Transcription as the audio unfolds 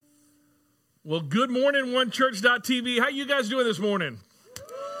Well, good morning, OneChurch.tv. How you guys doing this morning?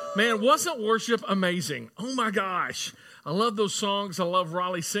 Man, wasn't worship amazing? Oh my gosh. I love those songs. I love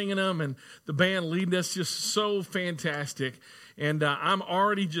Raleigh singing them and the band leading us. Just so fantastic. And I'm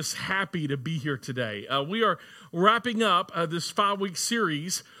already just happy to be here today. We are wrapping up this 5-week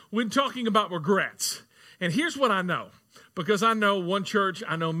series when talking about regrets. And here's what I know. Because I know One Church,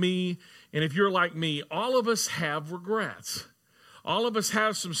 I know me, and if you're like me, all of us have regrets. All of us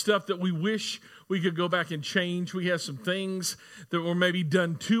have some stuff that we wish we could go back and change. We have some things that were maybe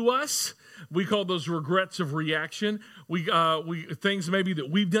done to us. We call those regrets of reaction. We things maybe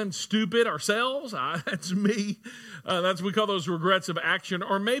that we've done stupid ourselves. That's me. We call those regrets of action,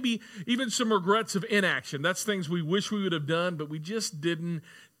 or maybe even some regrets of inaction. That's things we wish we would have done, but we just didn't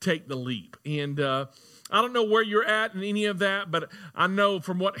take the leap. And I don't know where you're at in any of that, but I know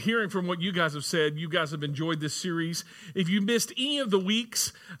from hearing from what you guys have said, you guys have enjoyed this series. If you missed any of the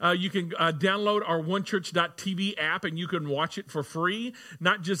weeks, you can download our OneChurch.tv app and you can watch it for free.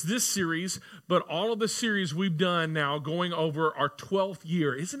 Not just this series, but all of the series we've done now going over our 12th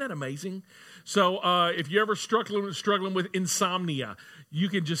year. Isn't that amazing? So if you're ever struggling with insomnia, you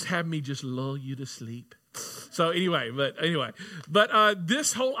can just have me just lull you to sleep. So anyway, but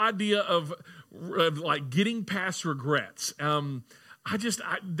this whole idea of like getting past regrets,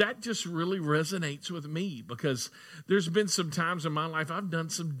 that just really resonates with me because there's been some times in my life I've done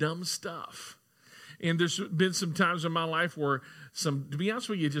some dumb stuff. And there's been some times in my life where to be honest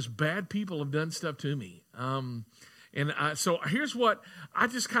with you, just bad people have done stuff to me. So here's what I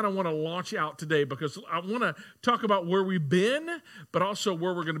just kind of want to launch out today because I want to talk about where we've been, but also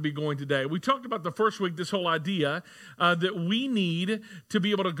where we're going to be going today. We talked about the first week, this whole idea that we need to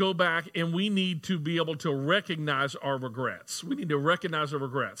be able to go back and we need to be able to recognize our regrets. We need to recognize our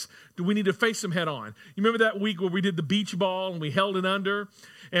regrets. Do we need to face them head on? You remember that week where we did the beach ball and we held it under?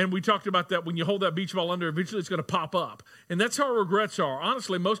 And we talked about that when you hold that beach ball under, eventually it's going to pop up. And that's how our regrets are.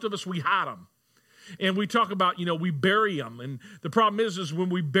 Honestly, most of us, we hide them. And we talk about, we bury them. And the problem is when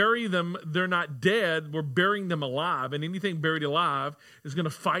we bury them, they're not dead. We're burying them alive. And anything buried alive is going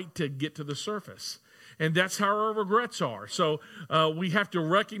to fight to get to the surface. And that's how our regrets are. So we have to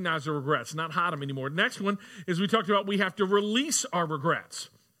recognize the regrets, not hide them anymore. Next one is we talked about we have to release our regrets.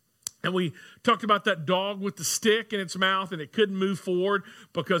 And we talked about that dog with the stick in its mouth and it couldn't move forward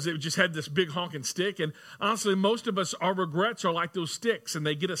because it just had this big honking stick. And honestly, most of us, our regrets are like those sticks and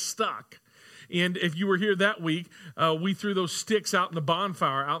they get us stuck. And if you were here that week, we threw those sticks out in the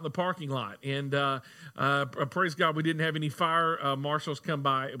bonfire, out in the parking lot. And praise God, we didn't have any fire marshals come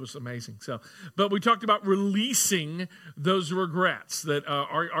by. It was amazing. But we talked about releasing those regrets, that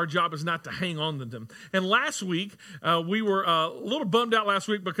our job is not to hang on to them. And last week, we were a little bummed out last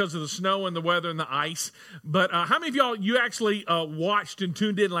week because of the snow and the weather and the ice. But how many of y'all, you actually watched and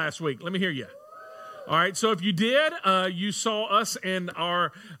tuned in last week? Let me hear you. All right, so if you did, you saw us in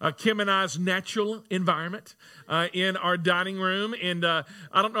our Kim and I's natural environment in our dining room. And I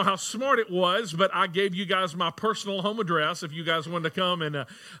don't know how smart it was, but I gave you guys my personal home address if you guys wanted to come and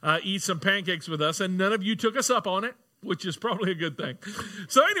eat some pancakes with us. And none of you took us up on it, which is probably a good thing.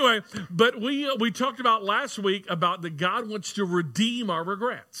 So anyway, but we talked about last week about that God wants to redeem our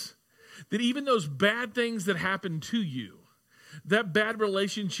regrets. That even those bad things that happened to you, that bad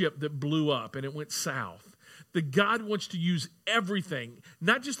relationship that blew up and it went south, that God wants to use everything,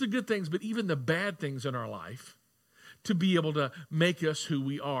 not just the good things, but even the bad things in our life to be able to make us who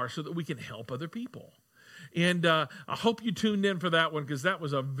we are so that we can help other people. And I hope you tuned in for that one because that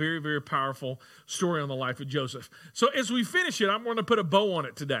was a very, very powerful story on the life of Joseph. So as we finish it, I'm going to put a bow on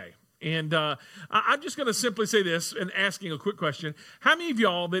it today. And I'm just going to simply say this and asking a quick question. How many of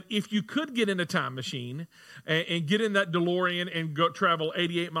y'all that if you could get in a time machine and get in that DeLorean and go travel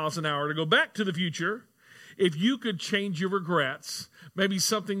 88 miles an hour to go back to the future, if you could change your regrets, maybe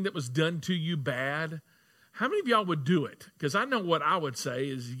something that was done to you bad, how many of y'all would do it? Because I know what I would say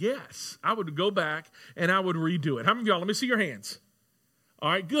is yes. I would go back and I would redo it. How many of y'all? Let me see your hands.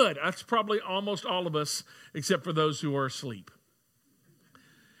 All right, good. That's probably almost all of us except for those who are asleep.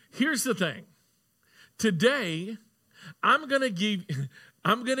 Here's the thing. Today, I'm going to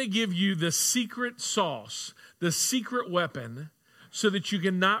give you the secret sauce, the secret weapon, so that you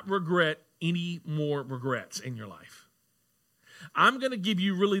cannot regret any more regrets in your life. I'm going to give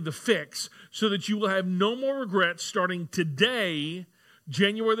you really the fix so that you will have no more regrets starting today,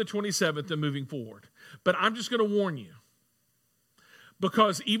 January the 27th, and moving forward. But I'm just going to warn you.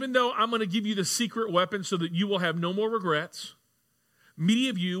 Because even though I'm going to give you the secret weapon so that you will have no more regrets, many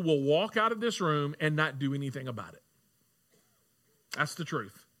of you will walk out of this room and not do anything about it. That's the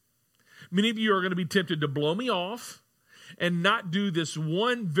truth. Many of you are going to be tempted to blow me off and not do this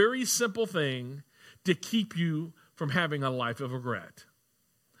one very simple thing to keep you from having a life of regret?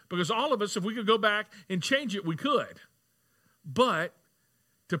 Because all of us, if we could go back and change it, we could. But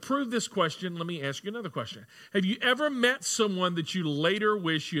to prove this question, let me ask you another question. Have you ever met someone that you later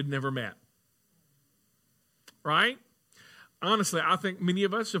wish you'd never met? Right? Honestly, I think many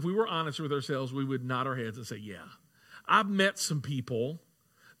of us, if we were honest with ourselves, we would nod our heads and say, yeah. I've met some people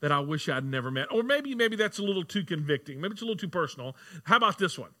that I wish I'd never met. Or maybe that's a little too convicting. Maybe it's a little too personal. How about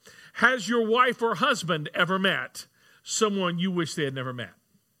this one? Has your wife or husband ever met someone you wish they had never met?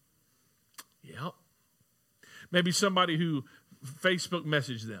 Yeah. Maybe somebody who Facebook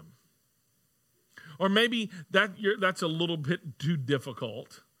messaged them. Or maybe that's a little bit too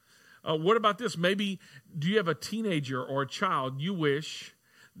difficult. What about this? Maybe do you have a teenager or a child you wish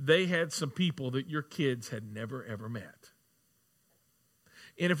they had some people that your kids had never, ever met?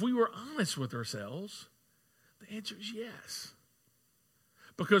 And if we were honest with ourselves, the answer is yes.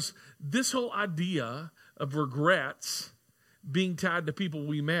 Because this whole idea of regrets being tied to people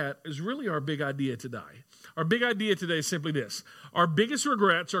we met is really our big idea today. Our big idea today is simply this. Our biggest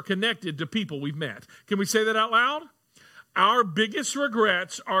regrets are connected to people we've met. Can we say that out loud? Our biggest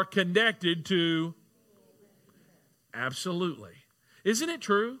regrets are connected to... Absolutely. Isn't it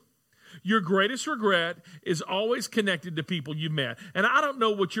true? Your greatest regret is always connected to people you met. And I don't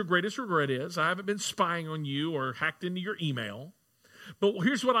know what your greatest regret is. I haven't been spying on you or hacked into your email. But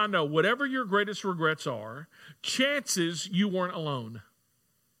here's what I know. Whatever your greatest regrets are, chances you weren't alone.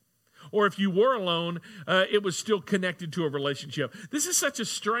 Or if you were alone, it was still connected to a relationship. This is such a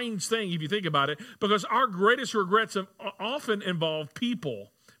strange thing if you think about it, because our greatest regrets often involve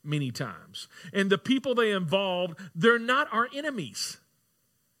people many times. And the people they involve, they're not our enemies.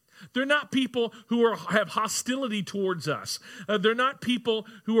 They're not people who have hostility towards us. They're not people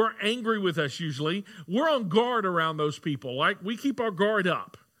who are angry with us usually. We're on guard around those people. Like, we keep our guard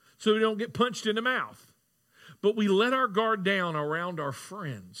up so we don't get punched in the mouth. But we let our guard down around our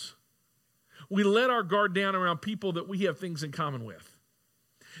friends. We let our guard down around people that we have things in common with.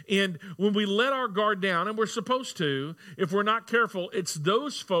 And when we let our guard down, and we're supposed to, if we're not careful, it's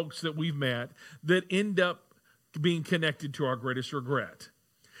those folks that we've met that end up being connected to our greatest regret.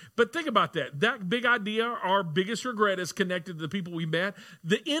 But think about that. That big idea, our biggest regret is connected to the people we met.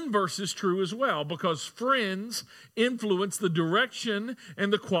 The inverse is true as well, because friends influence the direction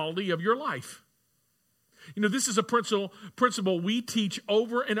and the quality of your life. You know, this is a principle we teach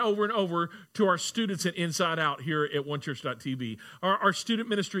over and over and over to our students at Inside Out here at onechurch.tv. Our student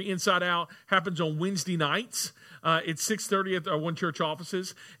ministry Inside Out happens on Wednesday nights. It's 6:30 at our One Church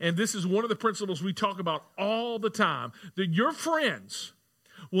offices. And this is one of the principles we talk about all the time, that your friends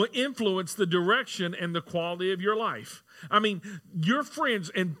will influence the direction and the quality of your life. I mean, your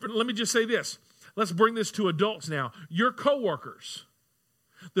friends, and let me just say this. Let's bring this to adults now. Your coworkers,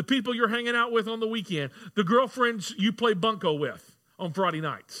 the people you're hanging out with on the weekend, the girlfriends you play bunco with on Friday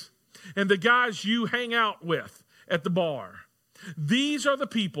nights, and the guys you hang out with at the bar. These are the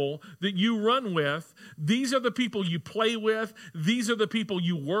people that you run with. These are the people you play with. These are the people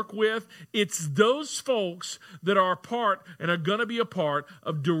you work with. It's those folks that are a part and are going to be a part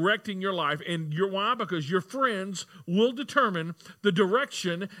of directing your life. And why? Because your friends will determine the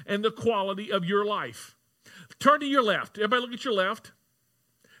direction and the quality of your life. Turn to your left. Everybody look at your left.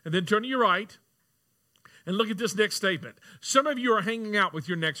 And then turn to your right. And look at this next statement. Some of you are hanging out with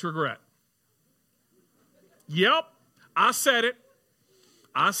your next regret. Yep. I said it.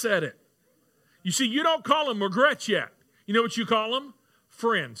 I said it. You see, you don't call them regrets yet. You know what you call them?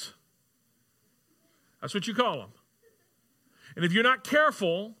 Friends. That's what you call them. And if you're not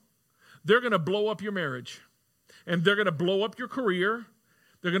careful, they're going to blow up your marriage. And they're going to blow up your career.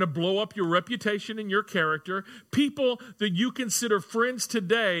 They're going to blow up your reputation and your character. People that you consider friends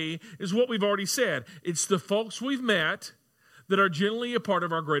today is what we've already said. It's the folks we've met that are generally a part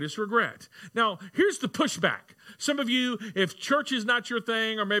of our greatest regret. Now, here's the pushback. Some of you, if church is not your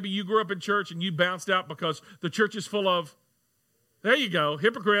thing, or maybe you grew up in church and you bounced out because the church is full of, there you go,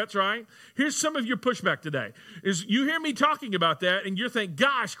 hypocrites, right? Here's some of your pushback today. Is you hear me talking about that and you're thinking,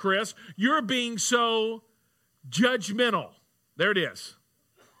 gosh, Chris, you're being so judgmental. There it is.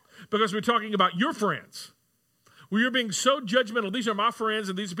 Because we're talking about your friends. Well, you're being so judgmental. These are my friends,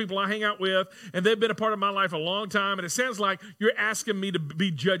 and these are people I hang out with, and they've been a part of my life a long time, and it sounds like you're asking me to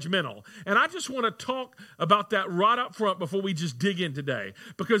be judgmental. And I just want to talk about that right up front before we just dig in today,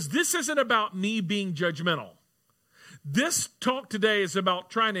 because this isn't about me being judgmental. This talk today is about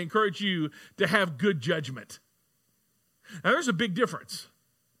trying to encourage you to have good judgment. Now, there's a big difference.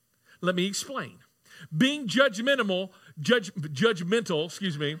 Let me explain. Being judgmental,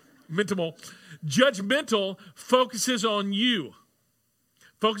 judgmental. Judgmental focuses on you.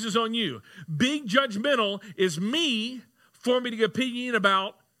 Focuses on you. Being judgmental is me forming an opinion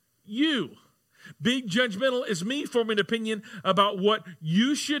about you. Being judgmental is me forming an opinion about what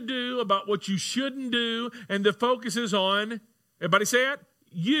you should do, about what you shouldn't do, and the focus is on, everybody say it?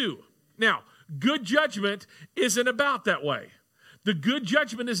 You. Now, good judgment isn't about that way. The good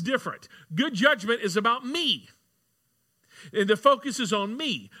judgment is different. Good judgment is about me. And the focus is on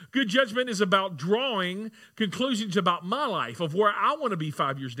me. Good judgment is about drawing conclusions about my life, of where I want to be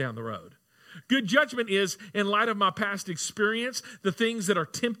 5 years down the road. Good judgment is, in light of my past experience, the things that are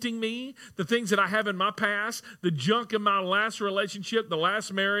tempting me, the things that I have in my past, the junk in my last relationship, the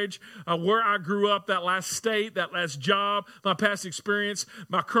last marriage, where I grew up, that last state, that last job, my past experience,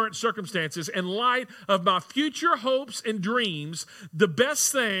 my current circumstances. In light of my future hopes and dreams, the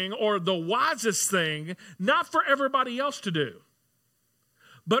best thing or the wisest thing, not for everybody else to do,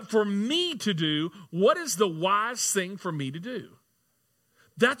 but for me to do, what is the wise thing for me to do?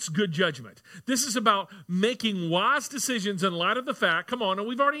 That's good judgment. This is about making wise decisions in light of the fact, come on, and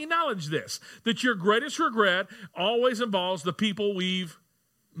we've already acknowledged this, that your greatest regret always involves the people we've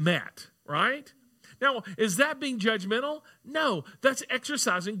met, right? Now, is that being judgmental? No, that's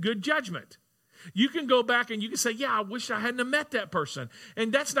exercising good judgment. You can go back and you can say, yeah, I wish I hadn't have met that person.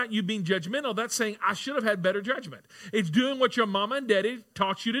 And that's not you being judgmental. That's saying I should have had better judgment. It's doing what your mama and daddy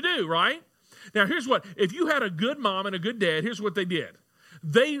taught you to do, right? Now, here's what. If you had a good mom and a good dad, here's what they did.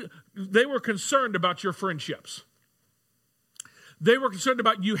 They were concerned about your friendships. They were concerned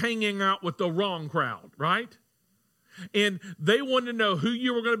about you hanging out with the wrong crowd, right? And they wanted to know who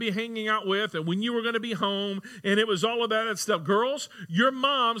you were going to be hanging out with and when you were going to be home. And it was all of that stuff. Girls, your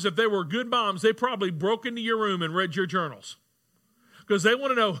moms, if they were good moms, they probably broke into your room and read your journals. Because they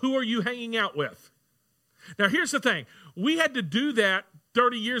want to know, who are you hanging out with? Now, here's the thing. We had to do that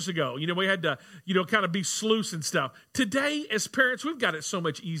 30 years ago. We had to, kind of be sleuths and stuff. Today, as parents, we've got it so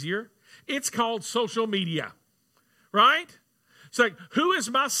much easier. It's called social media, right? It's like, who is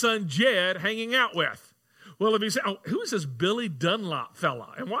my son Jed hanging out with? Well, if you say, who is this Billy Dunlop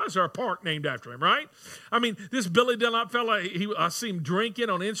fella? And why is there a park named after him, right? I mean, this Billy Dunlop fella, I see him drinking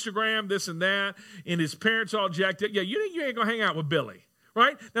on Instagram, this and that, and his parents all jacked up. Yeah, you ain't going to hang out with Billy,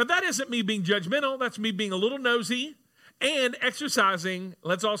 right? Now, that isn't me being judgmental. That's me being a little nosy and exercising,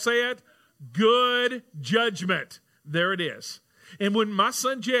 let's all say it, good judgment. There it is. And when my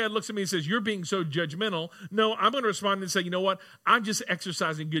son Jed looks at me and says, you're being so judgmental, no, I'm going to respond and say, you know what? I'm just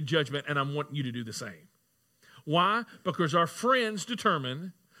exercising good judgment, and I'm wanting you to do the same. Why? Because our friends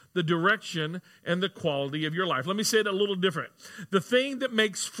determine the direction and the quality of your life. Let me say it a little different. The thing that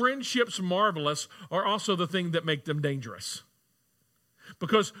makes friendships marvelous are also the thing that make them dangerous.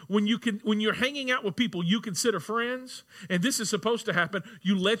 Because when you're hanging out with people you consider friends, and this is supposed to happen,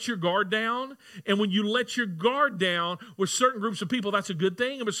 you let your guard down. And when you let your guard down with certain groups of people, that's a good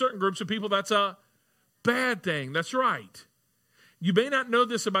thing. And with certain groups of people, that's a bad thing. That's right. You may not know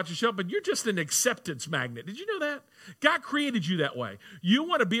this about yourself, but you're just an acceptance magnet. Did you know that? God created you that way. You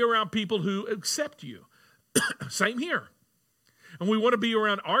want to be around people who accept you. Same here. And we want to be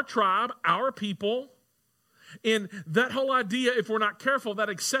around our tribe, our people. And that whole idea, if we're not careful, that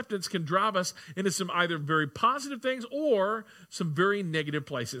acceptance can drive us into some either very positive things or some very negative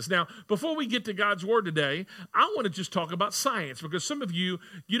places. Now, before we get to God's Word today, I want to just talk about science, because some of you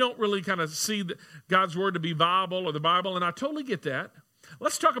don't really kind of see God's Word to be viable or the Bible, and I totally get that.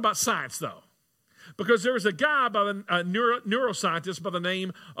 Let's talk about science, though, because there was a guy, a neuroscientist by the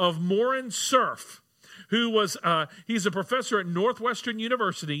name of Moran Cerf, who was, he's a professor at Northwestern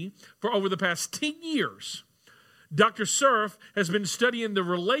University for over the past 10 years. Dr. Cerf has been studying the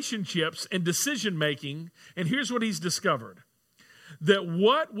relationships and decision-making, and here's what he's discovered. That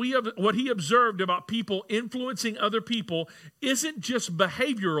what he observed about people influencing other people isn't just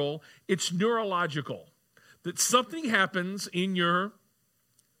behavioral, it's neurological. That something happens in your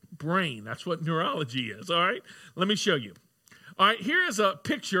brain. That's what neurology is, all right? Let me show you. All right, here is a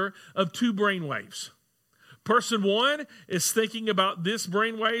picture of two brain waves. Person one is thinking about this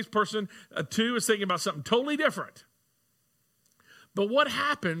brainwave. Person two is thinking about something totally different. But what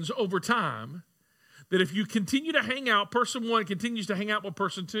happens over time, that if you continue to hang out, person one continues to hang out with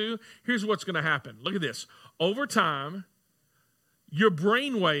person two, here's what's going to happen. Look at this. Over time, your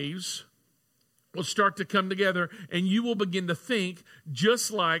brainwaves will start to come together, and you will begin to think just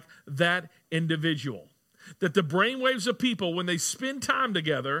like that individual. That the brainwaves of people, when they spend time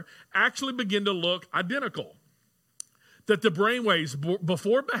together, actually begin to look identical. That the brainwaves,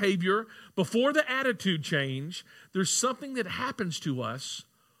 before behavior, before the attitude change, there's something that happens to us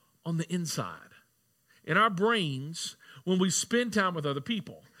on the inside, in our brains, when we spend time with other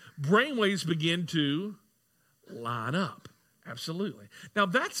people. brainwaves begin to line up. Absolutely. Now,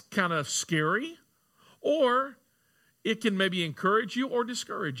 that's kind of scary, or it can maybe encourage you or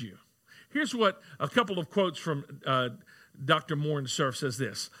discourage you. Here's what a couple of quotes from Dr. Morin Cerf says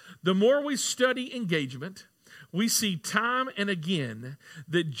this. The more we study engagement, we see time and again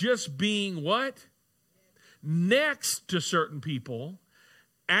that just being what? Next to certain people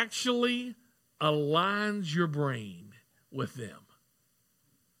actually aligns your brain with them.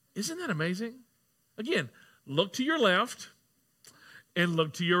 Isn't that amazing? Again, look to your left and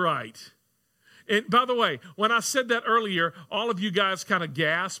look to your right. And by the way, when I said that earlier, all of you guys kind of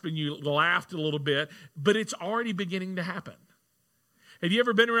gasped and you laughed a little bit, but it's already beginning to happen. Have you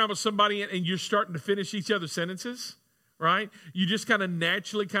ever been around with somebody and you're starting to finish each other's sentences? Right? You just kind of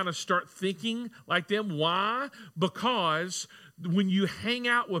naturally kind of start thinking like them. Why? Because when you hang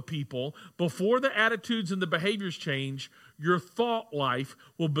out with people, before the attitudes and the behaviors change, your thought life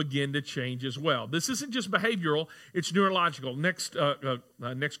will begin to change as well. This isn't just behavioral, it's neurological. Next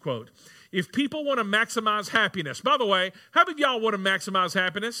quote. If people want to maximize happiness, by the way, how many of y'all want to maximize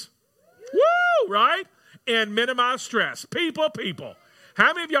happiness? Woo, right? And minimize stress. People.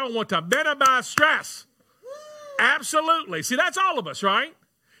 How many of y'all want to minimize stress? Absolutely. See, that's all of us, right?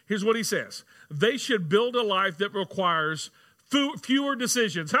 Here's what he says. They should build a life that requires fewer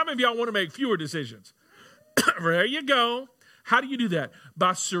decisions. How many of y'all want to make fewer decisions? There you go. How do you do that?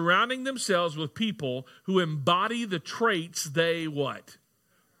 By surrounding themselves with people who embody the traits they what?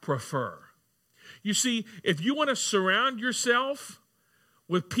 Prefer. You see, if you want to surround yourself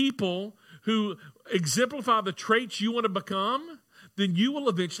with people who exemplify the traits you want to become, then you will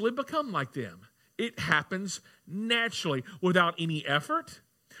eventually become like them. It happens naturally without any effort,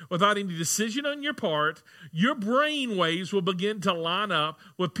 without any decision on your part. Your brain waves will begin to line up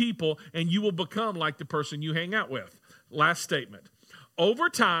with people and you will become like the person you hang out with. Last statement. Over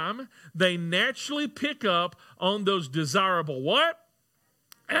time, they naturally pick up on those desirable what?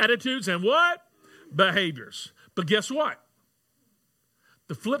 Attitudes and what? Behaviors. But guess what?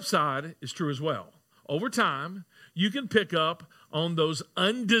 The flip side is true as well. Over time, you can pick up on those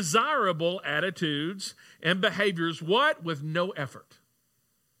undesirable attitudes and behaviors, what? With no effort.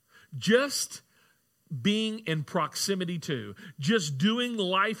 Just being in proximity to, just doing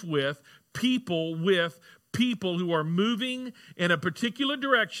life with people who are moving in a particular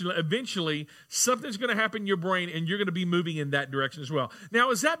direction. Eventually, something's going to happen in your brain and you're going to be moving in that direction as well.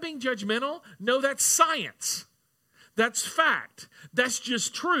 Now, is that being judgmental? No, that's science. That's fact. That's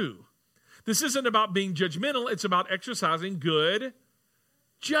just true. This isn't about being judgmental. It's about exercising good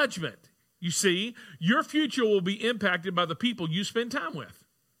judgment. You see, your future will be impacted by the people you spend time with.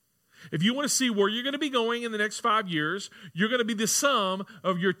 If you want to see where you're going to be going in the next 5 years, you're going to be the sum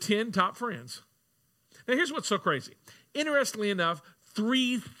of your 10 top friends. Now, here's what's so crazy. Interestingly enough,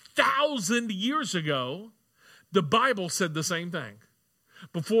 3,000 years ago, the Bible said the same thing.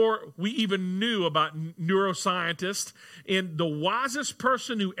 Before we even knew about neuroscientists, and the wisest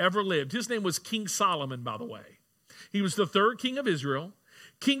person who ever lived, his name was King Solomon, by the way. He was the third king of Israel.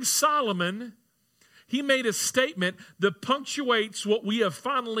 King Solomon, he made a statement that punctuates what we have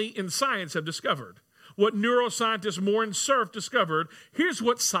finally in science have discovered. What neuroscientist Morin Cerf discovered. Here's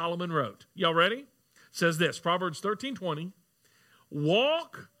what Solomon wrote. Y'all ready? It says this, Proverbs 13:20.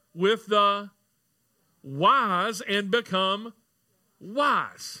 Walk with the wise and become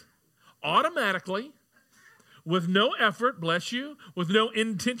wise. Automatically, with no effort, bless you, with no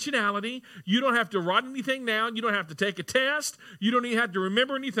intentionality. You don't have to write anything down. You don't have to take a test. You don't even have to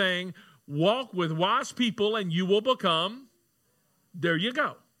remember anything. Walk with wise people and you will become, there you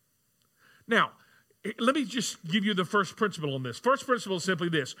go. Now, let me just give you the first principle on this. First principle is simply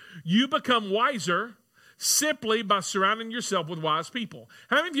this. You become wiser simply by surrounding yourself with wise people.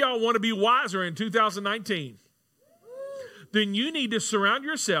 How many of y'all want to be wiser in 2019? Then you need to surround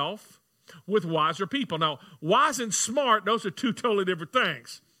yourself with wiser people. Now, wise and smart, those are two totally different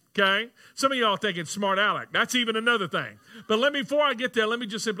things, okay? Some of y'all are thinking smart aleck. That's even another thing. But before I get there, let me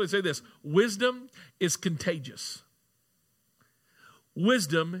just simply say this. Wisdom is contagious.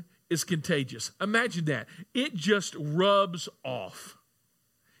 Wisdom is contagious. Imagine that. It just rubs off.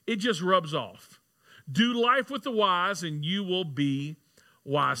 It just rubs off. Do life with the wise and you will be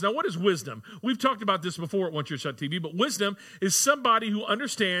wise. Now, what is wisdom? We've talked about this before at One Church TV, but wisdom is somebody who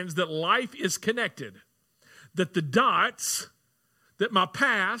understands that life is connected, that the dots, that my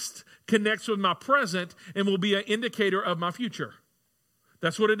past connects with my present and will be an indicator of my future.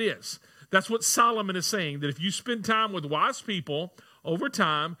 That's what it is. That's what Solomon is saying, that if you spend time with wise people, over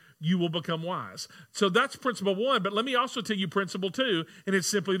time, you will become wise. So that's principle one, but let me also tell you principle two, and it's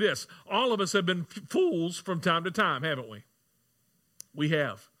simply this. All of us have been fools from time to time, haven't we? We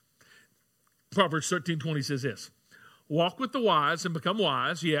have. Proverbs 13:20 says this. Walk with the wise and become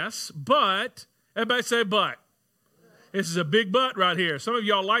wise, yes, but, everybody say but. This is a big but right here. Some of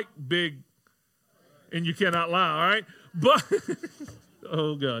y'all like big, and you cannot lie, all right? But,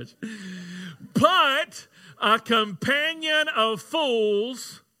 oh gosh. But a companion of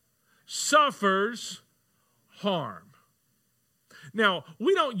fools suffers harm. Now,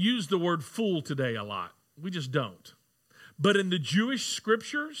 we don't use the word fool today a lot. We just don't. But in the Jewish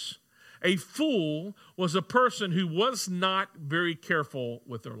scriptures, a fool was a person who was not very careful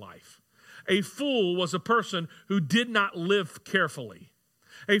with their life. A fool was a person who did not live carefully.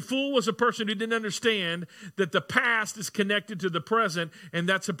 A fool was a person who didn't understand that the past is connected to the present, and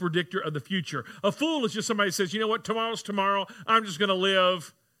that's a predictor of the future. A fool is just somebody who says, you know what, tomorrow's tomorrow. I'm just going to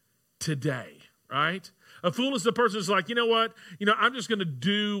live today, right? A fool is the person who's like, you know what, I'm just going to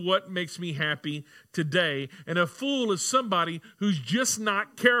do what makes me happy today. And a fool is somebody who's just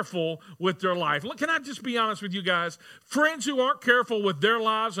not careful with their life. Look, can I just be honest with you guys? Friends who aren't careful with their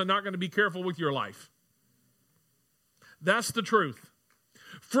lives are not going to be careful with your life. That's the truth.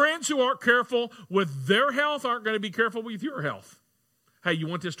 Friends who aren't careful with their health aren't going to be careful with your health. Hey, you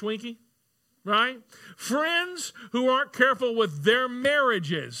want this Twinkie? Right? Friends who aren't careful with their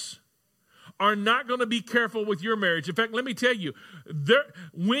marriages are not going to be careful with your marriage. In fact, let me tell you,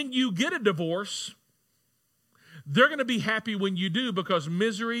 when you get a divorce, they're going to be happy when you do because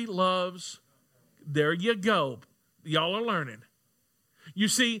misery loves, there you go. Y'all are learning. You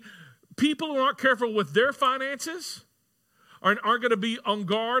see, people who aren't careful with their finances aren't going to be on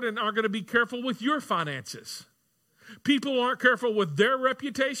guard and aren't going to be careful with your finances. People who aren't careful with their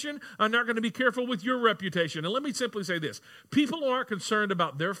reputation are not going to be careful with your reputation. And let me simply say this. People who aren't concerned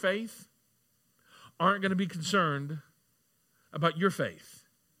about their faith aren't going to be concerned about your faith.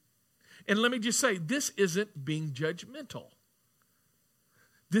 And let me just say, this isn't being judgmental.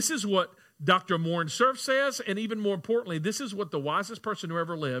 This is what Dr. Warren Surf says, and even more importantly, this is what the wisest person who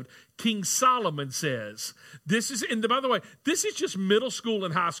ever lived, King Solomon, says. This is, and by the way, this is just middle school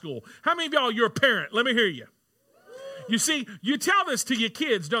and high school. How many of y'all, you're a parent? Let me hear you. You see, you tell this to your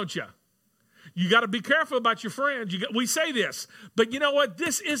kids, don't you? You got to be careful about your friends. We say this, but you know what?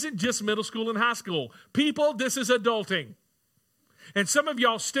 This isn't just middle school and high school. People, this is adulting. And some of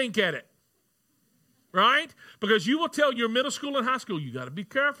y'all stink at it, right? Because you will tell your middle school and high school, you got to be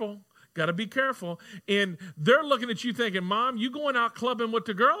careful. Got to be careful. And they're looking at you thinking, Mom, you going out clubbing with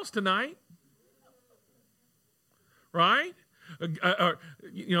the girls tonight, right?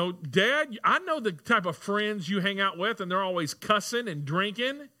 Dad, I know the type of friends you hang out with, and they're always cussing and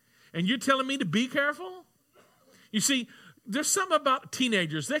drinking. And you're telling me to be careful? You see, there's something about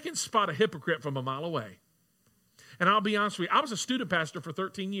teenagers. They can spot a hypocrite from a mile away. And I'll be honest with you, I was a student pastor for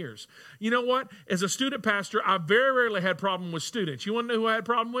 13 years. You know what? As a student pastor, I very rarely had problem with students. You want to know who I had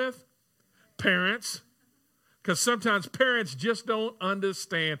problem with? Parents. Because sometimes parents just don't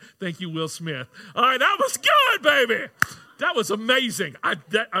understand. Thank you, Will Smith. All right, that was good, baby. That was amazing. I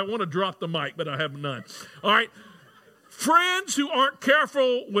want to drop the mic, but I have none. All right. Friends who aren't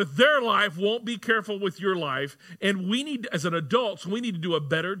careful with their life won't be careful with your life. And we need, as an adults, we need to do a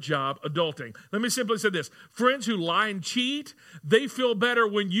better job adulting. Let me simply say this. Friends who lie and cheat, they feel better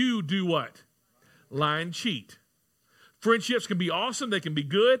when you do what? Lie and cheat. Friendships can be awesome. They can be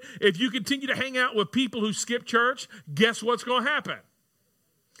good. If you continue to hang out with people who skip church, guess what's going to happen?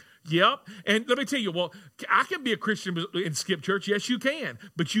 Yep. And let me tell you, well, I can be a Christian and skip church. Yes, you can.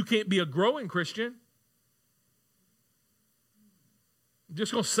 But you can't be a growing Christian. I'm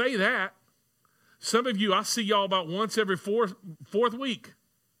just going to say that. Some of you, I see y'all about once every fourth week.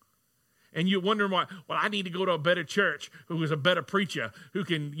 And you're wondering why, well, I need to go to a better church who is a better preacher who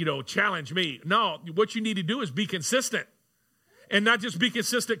can, challenge me. No, what you need to do is be consistent. And not just be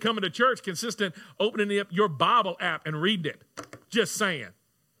consistent coming to church, consistent opening up your Bible app and reading it. Just saying.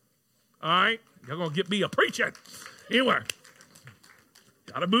 All right? You're going to get me a preacher. Anyway,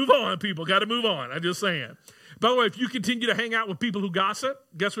 got to move on, people. Got to move on. I'm just saying. By the way, if you continue to hang out with people who gossip,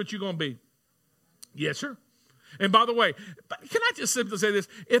 guess what you're going to be? Yes, sir. And by the way, can I just simply say this?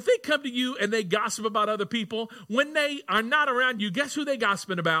 If they come to you and they gossip about other people, when they are not around you, guess who they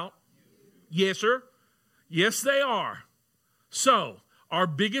gossiping about? Yes, sir. Yes, they are. So, our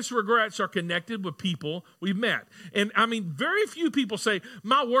biggest regrets are connected with people we've met. And I mean, very few people say,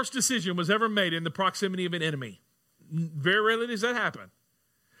 my worst decision was ever made in the proximity of an enemy. Very rarely does that happen.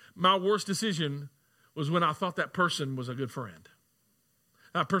 My worst decision was when I thought that person was a good friend.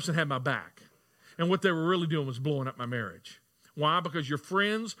 That person had my back. And what they were really doing was blowing up my marriage. Why? Because your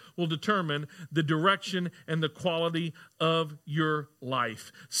friends will determine the direction and the quality of your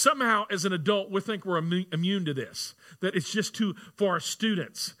life. Somehow, as an adult, we think we're immune to this, that it's just for our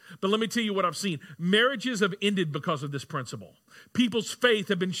students. But let me tell you what I've seen. Marriages have ended because of this principle. People's faith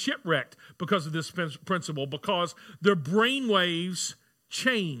have been shipwrecked because of this principle, because their brain waves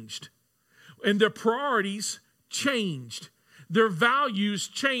changed and their priorities changed. Their values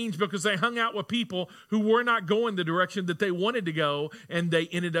changed because they hung out with people who were not going the direction that they wanted to go, and they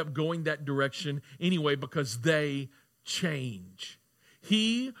ended up going that direction anyway because they change.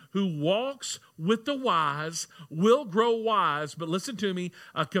 He who walks with the wise will grow wise, but listen to me,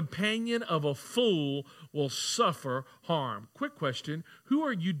 a companion of a fool will suffer harm. Quick question, who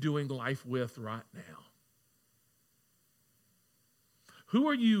are you doing life with right now? Who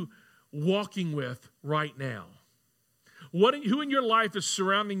are you walking with right now? Who in your life is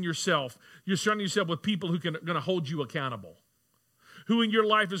surrounding yourself? You're surrounding yourself with people who are going to hold you accountable. Who in your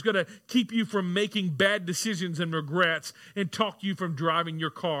life is going to keep you from making bad decisions and regrets and talk you from driving your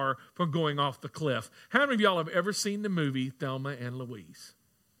car from going off the cliff? How many of y'all have ever seen the movie Thelma and Louise?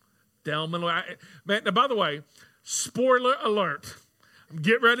 Thelma and Louise. Man, now, by the way, spoiler alert.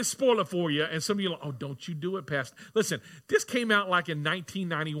 Get ready to spoil it for you. And some of you are like, oh, don't you do it, Pastor. Listen, this came out like in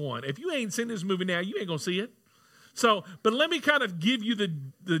 1991. If you ain't seen this movie now, you ain't going to see it. So, but let me kind of give you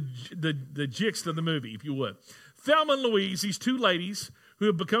the gist of the movie, if you would. Thelma and Louise, these two ladies who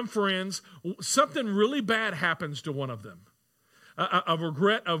have become friends, something really bad happens to one of them. A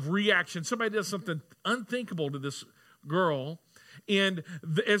regret of reaction. Somebody does something unthinkable to this girl. And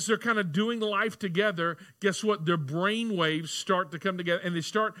as they're kind of doing life together, guess what? Their brain waves start to come together, and they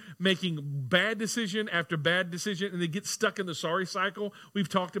start making bad decision after bad decision, and they get stuck in the sorry cycle. We've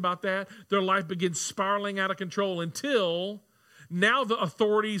talked about that. Their life begins spiraling out of control until now the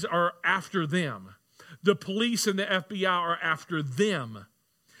authorities are after them. The police and the FBI are after them.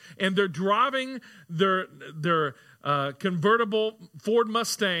 And they're driving their convertible Ford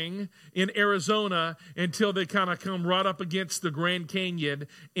Mustang in Arizona until they kind of come right up against the Grand Canyon,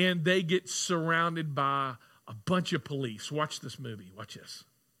 and they get surrounded by a bunch of police. Watch this movie. Watch this.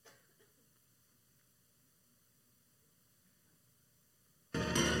 Oh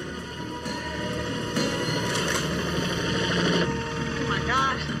my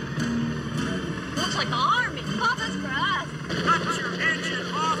God. Looks like the army. Oh, that's for us. Cut your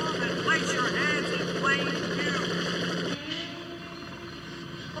engine off and place your hands in plain view.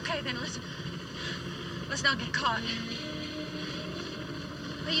 Okay, then let's not get caught.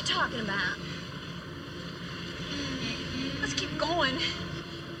 What are you talking about? Let's keep going.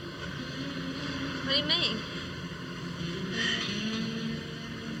 What do you mean?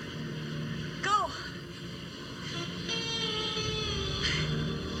 Go.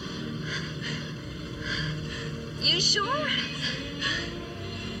 You sure?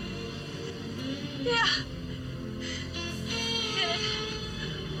 Yeah. Get it.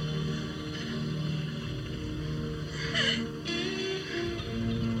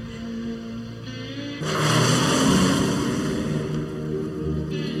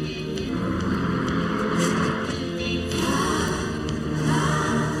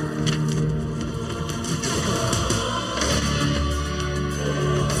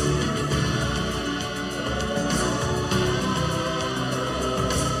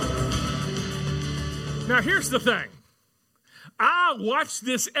 Now, here's the thing. I watched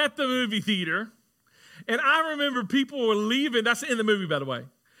this at the movie theater, and I remember people were leaving. That's in the movie, by the way.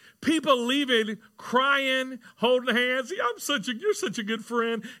 People leaving, crying, holding hands. You're such a good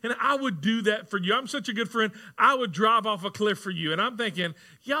friend, and I would do that for you. I'm such a good friend. I would drive off a cliff for you. And I'm thinking,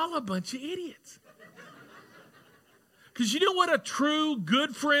 y'all a bunch of idiots. Because you know what a true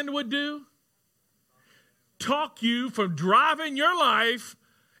good friend would do? Talk you from driving your life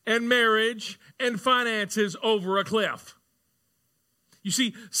and marriage and finances over a cliff. You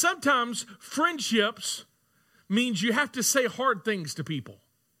see, sometimes friendships means you have to say hard things to people.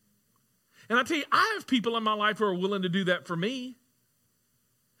 And I tell you, I have people in my life who are willing to do that for me.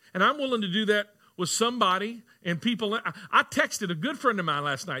 And I'm willing to do that with somebody and people. I texted a good friend of mine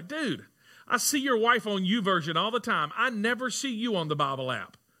last night. Dude, I see your wife on YouVersion all the time. I never see you on the Bible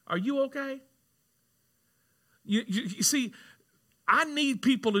app. Are you okay? You see, I need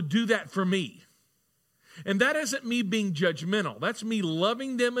people to do that for me. And that isn't me being judgmental. That's me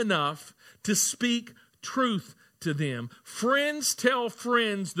loving them enough to speak truth to them. Friends tell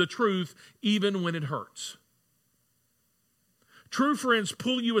friends the truth even when it hurts. True friends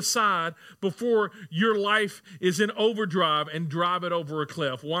pull you aside before your life is in overdrive and drive it over a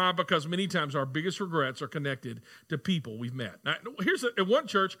cliff. Why? Because many times our biggest regrets are connected to people we've met. Now, at one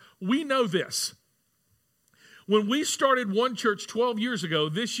church, we know this. When we started One Church 12 years ago,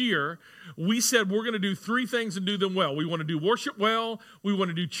 this year, we said we're going to do 3 things and do them well. We want to do worship well, we want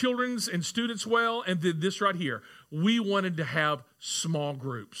to do children's and students well, and then this right here. We wanted to have small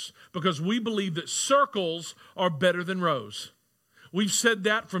groups because we believe that circles are better than rows. We've said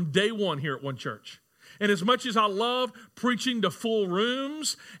that from day one here at One Church. And as much as I love preaching to full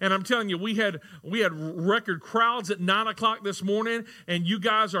rooms, and I'm telling you, we had record crowds at 9 o'clock this morning, and you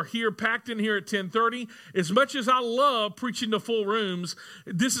guys are here, packed in here at 10:30. As much as I love preaching to full rooms,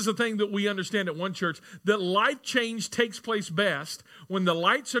 this is a thing that we understand at One Church, that life change takes place best when the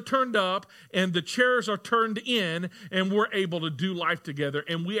lights are turned up and the chairs are turned in, and we're able to do life together,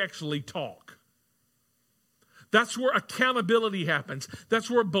 and we actually talk. That's where accountability happens. That's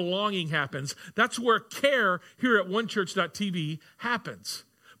where belonging happens. That's where care here at onechurch.tv happens.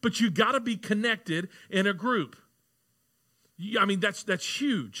 But you got to be connected in a group. I mean, that's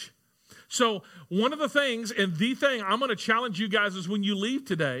huge. So one of the things, and the thing I'm going to challenge you guys is when you leave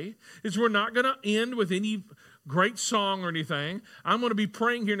today, is we're not going to end with any great song or anything. I'm going to be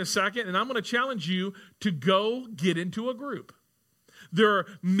praying here in a second, and I'm going to challenge you to go get into a group. There are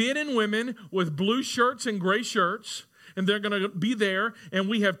men and women with blue shirts and gray shirts, and they're going to be there. And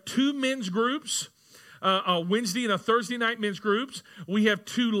we have 2 men's groups, a Wednesday and a Thursday night men's groups. We have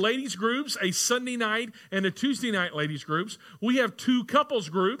 2 ladies groups, a Sunday night and a Tuesday night ladies groups. We have 2 couples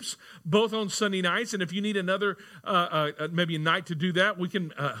groups, both on Sunday nights. And if you need another, maybe a night to do that, we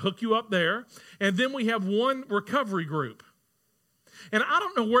can hook you up there. And then we have 1 recovery group. And I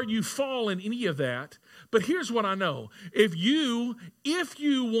don't know where you fall in any of that, but here's what I know. If you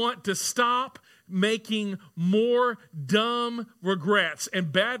want to stop making more dumb regrets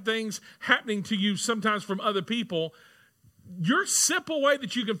and bad things happening to you sometimes from other people, your simple way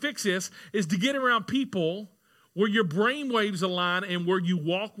that you can fix this is to get around people where your brain waves align and where you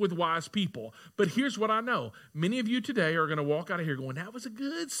walk with wise people. But here's what I know. Many of you today are going to walk out of here going, that was a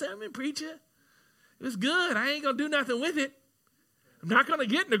good sermon, preacher. It was good. I ain't going to do nothing with it. I'm not going to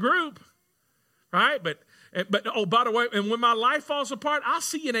get in a group, right? But oh, by the way, and when my life falls apart, I'll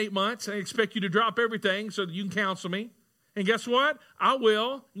see you in 8 months. I expect you to drop everything so that you can counsel me. And guess what? I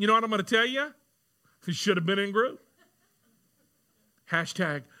will. You know what I'm going to tell you? You should have been in a group.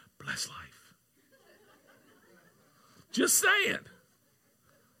 Hashtag bless life. Just saying.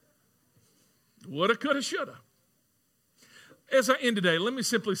 Woulda, coulda, shoulda. As I end today, let me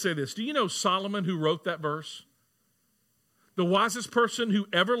simply say this. Do you know Solomon who wrote that verse? The wisest person who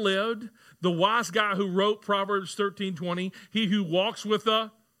ever lived, the wise guy who wrote Proverbs 13:20, he who walks with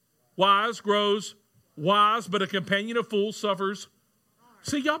the wise grows wise, but a companion of fools suffers.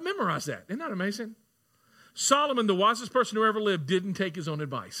 See, y'all memorize that. Isn't that amazing? Solomon, the wisest person who ever lived, didn't take his own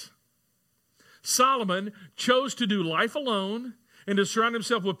advice. Solomon chose to do life alone and to surround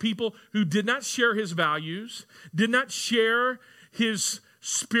himself with people who did not share his values, did not share his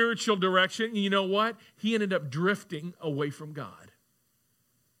spiritual direction. And you know what? He ended up drifting away from God.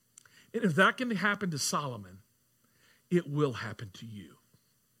 And if that can happen to Solomon, it will happen to you.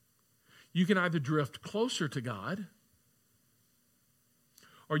 You can either drift closer to God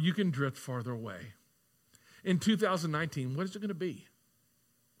or you can drift farther away. In 2019, what is it going to be?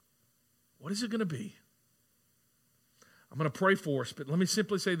 What is it going to be? I'm going to pray for us, but let me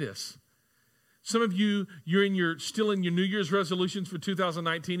simply say this. Some of you, you're still in your New Year's resolutions for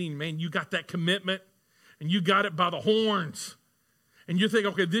 2019, and man, you got that commitment, and you got it by the horns. And you think,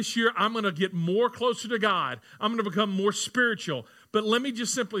 okay, this year I'm going to get more closer to God. I'm going to become more spiritual. But let me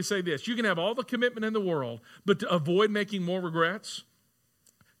just simply say this. You can have all the commitment in the world, but to avoid making more regrets,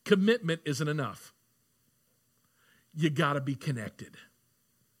 commitment isn't enough. You got to be connected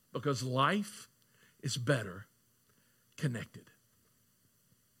because life is better connected.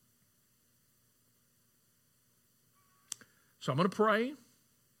 So I'm going to pray,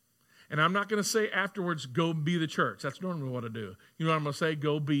 and I'm not going to say afterwards, go be the church. That's normally what I do. You know what I'm going to say?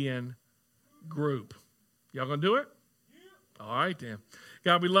 Go be in group. Y'all going to do it? Yeah. All right, then.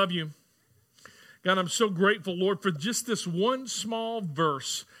 God, we love you. God, I'm so grateful, Lord, for just this one small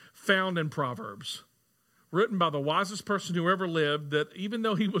verse found in Proverbs, written by the wisest person who ever lived, that even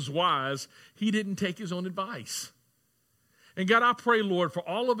though he was wise, he didn't take his own advice. And God, I pray, Lord, for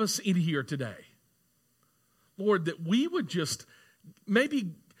all of us in here today, Lord, that we would just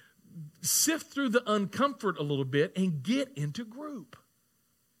maybe sift through the uncomfort a little bit and get into group.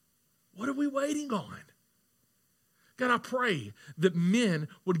 What are we waiting on? God, I pray that men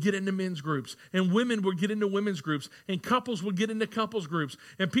would get into men's groups and women would get into women's groups and couples would get into couples groups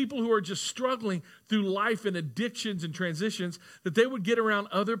and people who are just struggling through life and addictions and transitions, that they would get around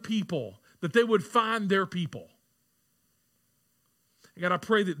other people, that they would find their people. God, I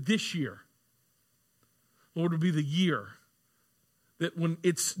pray that this year, Lord, would be the year that when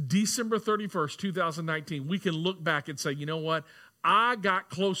it's December 31st, 2019, we can look back and say, you know what? I got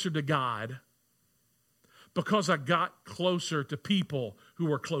closer to God because I got closer to people who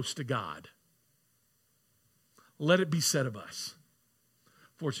were close to God. Let it be said of us.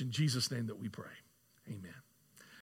 For it's in Jesus' name that we pray. Amen.